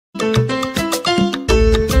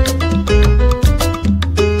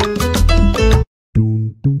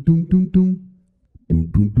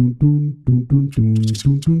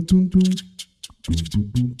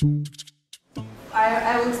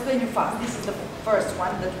first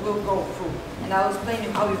one that we'll go through. And I'll explain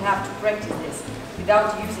you how you have to practice this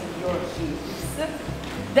without using your hips.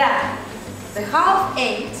 Then the half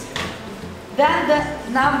 8, then the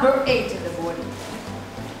number 8 in the body.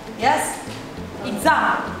 Yes?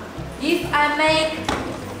 Example. If I make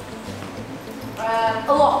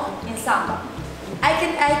a lock in Samba, I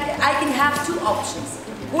can have two options.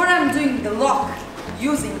 Where I'm doing the lock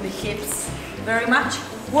using the hips very much,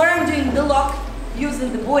 where I'm doing the lock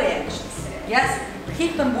using the body actions. Yes?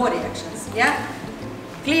 Hip and body actions. Yeah?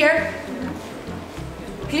 Clear?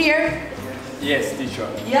 Clear? Yes, teacher.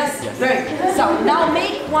 Yes? Very good. So now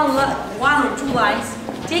make one or two lines.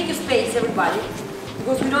 Take your space, everybody,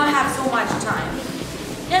 because we don't have so much time.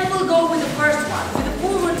 And we'll go with the first one, with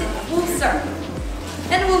the full circle.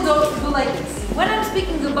 And we'll do like this. When I'm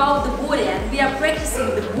speaking about the body and we are practicing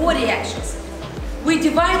the body actions, we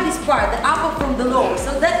divide this part, the upper from the lower.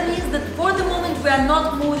 So that means that for the moment we are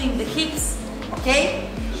not moving the hips, okay?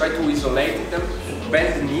 Try to isolate them,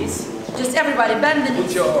 bend the knees. Just everybody bend the knees.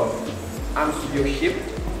 Put your arms to your hip,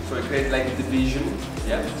 so you create like a division,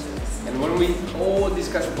 yeah? And when we all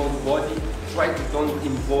discuss about the body, try to don't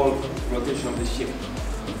involve rotation of the hip.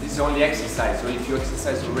 This is only exercise, so if you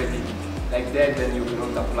exercise already like that, then you will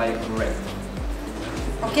not apply correct.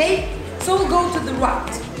 Okay? So we'll go to the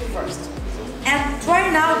right first. And try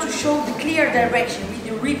now to show the clear direction with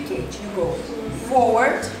your rib cage. You go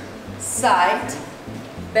forward, side,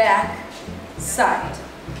 back, side.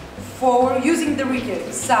 Forward, using the rib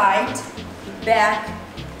cage. Side, back,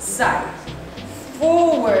 side.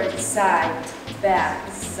 Forward, side, back,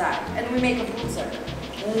 side. And we make a full circle.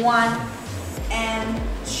 1 and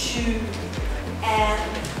 2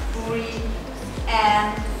 and 3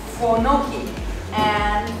 and 4. No kick.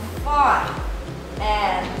 And 5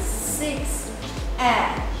 and 6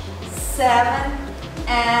 and 7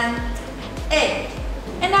 and 8.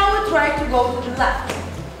 And now we try to go to the left.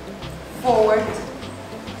 Forward,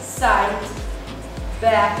 side,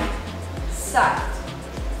 back, side.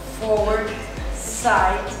 Forward,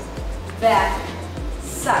 side, back,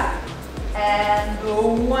 side. And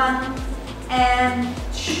go 1 and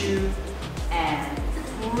 2 and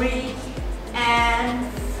 3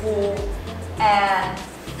 and 4 and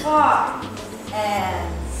 5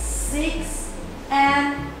 and 6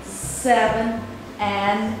 and 7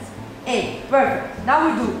 and 8. Perfect. Now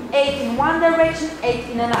we do 8 in one direction, 8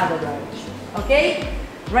 in another direction. Okay?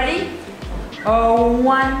 Ready?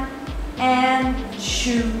 1 and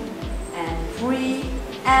 2 and 3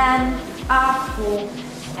 and 4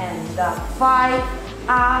 and 5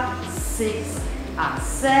 6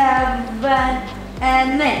 7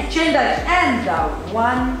 and 8. Change direction. And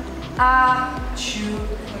 1 2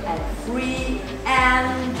 and 3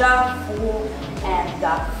 and 4 and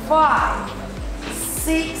 5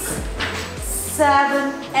 6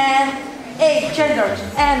 7 and 8. Change direction.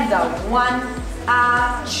 And 1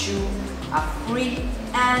 2 3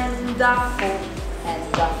 and 4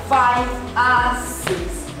 and 5 6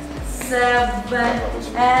 7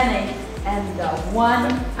 and 8. And 1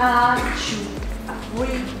 2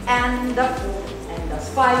 3 and 4 and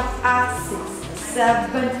 5 6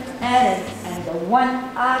 7 and 8. And 1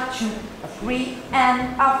 2 3 and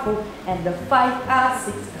 4 and 5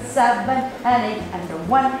 6 7 and 8. And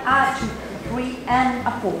 1 2 3 and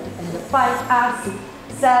 4 and 5 6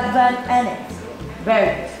 7 and 8.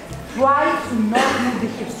 Very good. Try to not move the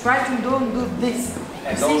hips. Try to don't do this.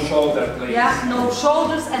 And no shoulder, please. Yeah, no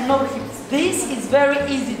shoulders and no hips. This is very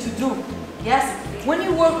easy to do. Yes? When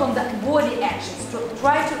you work on the body actions,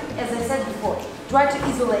 try to, as I said before, try to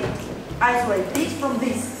isolate this from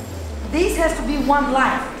this. This has to be one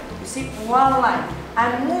line. You see, one line.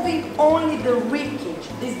 I'm moving only the rib cage,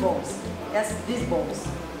 these bones. Yes, these bones.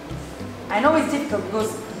 I know it's difficult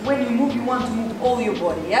because when you move, you want to move all your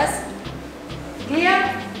body. Yes?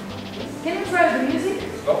 Clear? Can you try the music?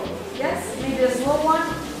 Go. Yes? Maybe a slow one?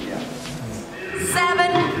 Yeah.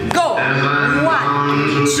 7, go!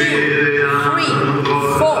 1, 2, 3,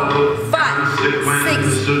 4, 5, 6,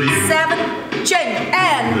 7, change.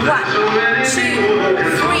 And 1, 2,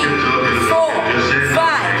 3, 4,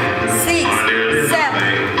 5, 6, 7,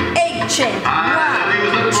 8, change. 1,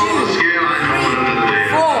 2, 3,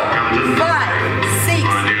 4, 5, 6,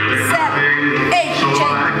 7, 8,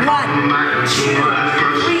 change. 1, 2,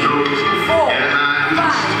 3, 4,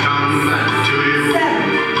 5, 6, 7,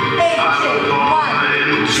 8, change. 1,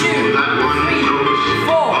 2, 3,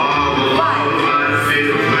 4, 5,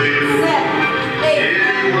 6, 7, 8,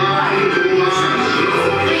 and 1, 2,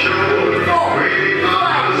 3, 4,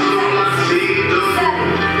 5, 6,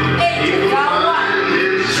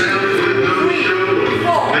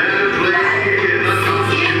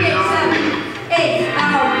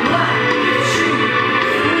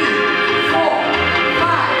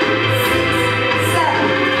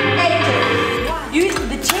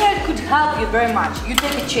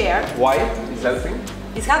 chair. Why? It's helping?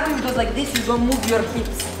 It's helping because like this you don't move your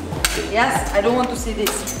hips. Yes, I don't want to see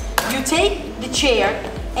this. You take the chair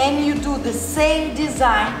and you do the same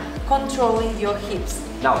design controlling your hips.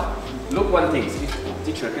 Now, look one thing.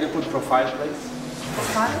 Teacher, can you put profile, please?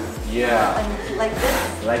 Profile? Yeah. And like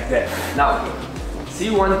this? Like that. Now, see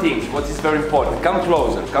one thing, what is very important. Come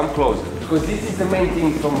closer, because this is the main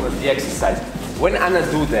thing from the exercise. When Anna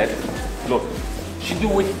do that, look, she do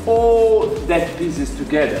with all that pieces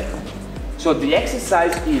together. So the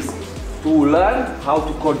exercise is to learn how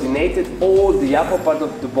to coordinate it, all the upper part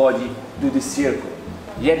of the body, do the circle.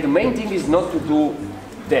 Yet the main thing is not to do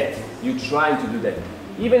that. You're trying to do that.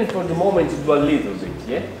 Even for the moment you do a little bit,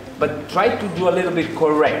 yeah? But try to do a little bit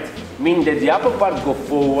correct. Meaning that the upper part go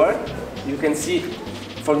forward, you can see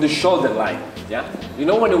from the shoulder line, yeah? You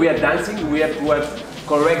know when we are dancing, we have to have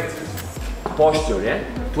correct posture, yeah?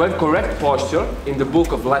 To have correct posture in the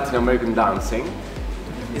book of Latin American dancing,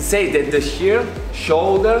 it says that the here,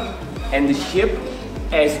 shoulder, and the hip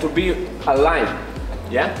has to be aligned,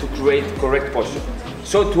 yeah? To create correct posture.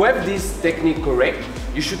 So to have this technique correct,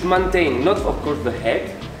 you should maintain, not of course the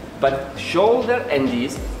head, but shoulder and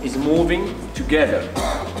this is moving together.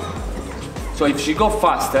 So if she go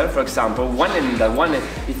faster, for example, one and the one,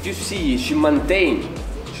 if you see she maintain,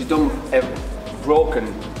 she don't have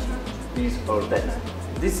broken this or that.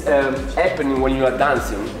 This happening when you are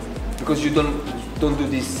dancing because you don't do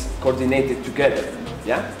this coordinated together.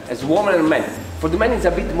 Yeah, as woman and man. For the men it's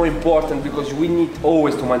a bit more important because we need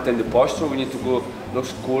always to maintain the posture. We need to go look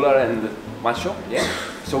cooler and macho. Yeah,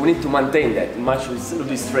 so we need to maintain that. Macho is a little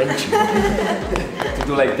bit strange to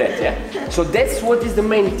do like that. Yeah, so that's what is the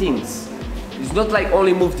main things. It's not like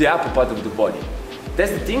only move the upper part of the body.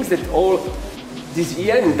 That's the things that all this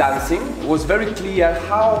year in dancing was very clear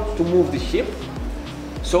how to move the hip.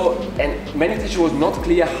 So, and many teachers was not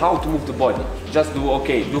clear how to move the body. Just do,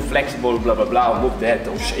 okay, do flexible, blah, blah, blah, move the head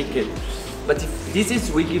or shake it. But if this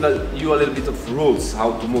is, we give you a little bit of rules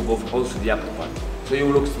how to move also the upper part. So you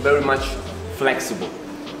look very much flexible.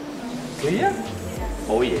 Clear?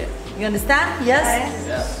 Oh yeah. You understand? Yes?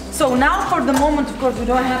 Yes. So now for the moment, of course, we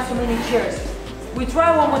don't have so many chairs. We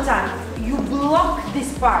try one more time. You block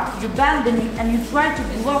this part, you bend the knee and you try to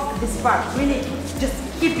block this part. Really, just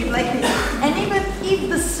keep it like this. And even if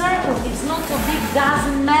the circle is not so big,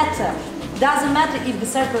 doesn't matter. Doesn't matter if the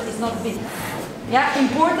circle is not big. Yeah,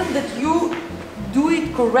 important that you do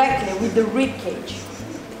it correctly with the rib cage.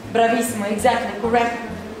 Bravissimo, exactly, correct.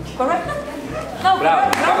 Correct? No,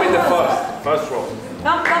 Bravo. correct. Come in the first row.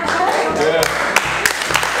 Come, correct. Good.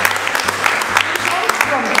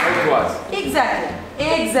 It was.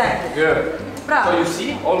 Exactly. Good. Bravo. So you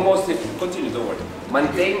see, almost, continue, don't worry.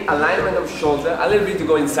 Maintain alignment of shoulder, a little bit to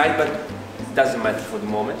go inside, but it doesn't matter for the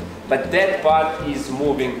moment. But that part is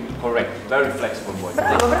moving correct, very flexible body.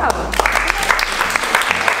 Bravo.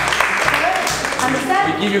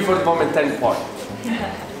 Understand? We give you for the moment 10 points.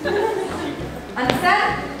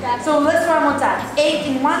 Understand? Yeah. So let's try one more time. 8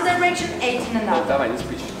 in one direction, 8 in another. Давай, не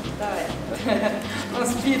спишь. Давай. Он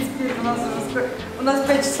спит, у нас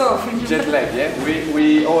 5 часов. Jet lag, yeah?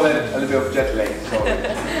 We all have a little bit of jet lag, so you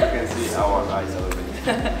can see our eyes a little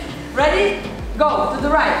bit. Ready? Go to the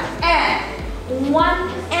right. And 1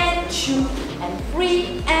 and 2 and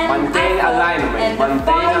 3 and Maintain four, alignment. And Maintain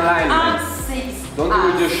 5 alignment. and 6. Don't do it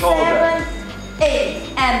with your shoulder. 7, 8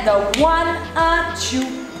 and the 1 and 2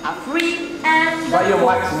 and 3 and Try your 4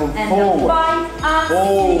 maximum and forward. the 5 and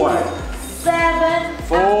Forward. 6. 7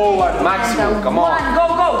 Forward, and maximum, and come on.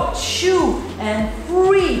 1, go, 2 and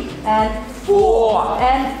 3 and 4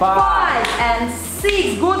 and 5 and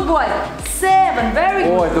 6, good boy, 7, very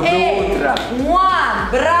good, 8, 1,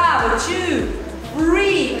 bravo, 2,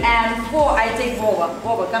 3 and 4, I take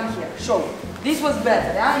Vova, come here, show. This was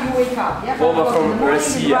better, yeah? You wake up, yeah? Vova from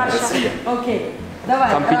Russia. Okay,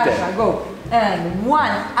 давай, Russia, go. And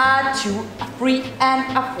 1, a 2, a 3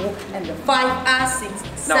 and a 4 and a 5, a 6,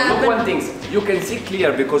 7. Now look one thing, you can see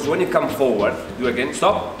clear because when you come forward, do again,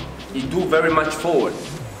 stop, you do very much forward.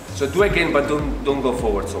 So do again, but don't go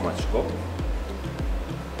forward so much, go.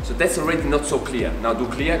 So that's already not so clear. Now do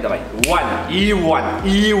clear, давай. 1, E1,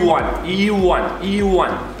 E1, E1,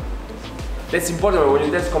 E1. That's important when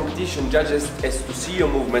you dance competition, judges has to see your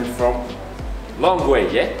movement from long way,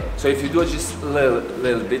 yeah? So if you do just a little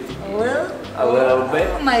bit. A little bit.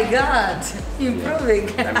 Oh my God, improving.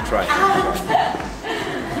 I'm trying.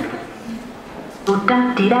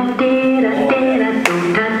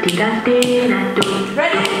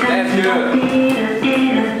 Ready? That's good.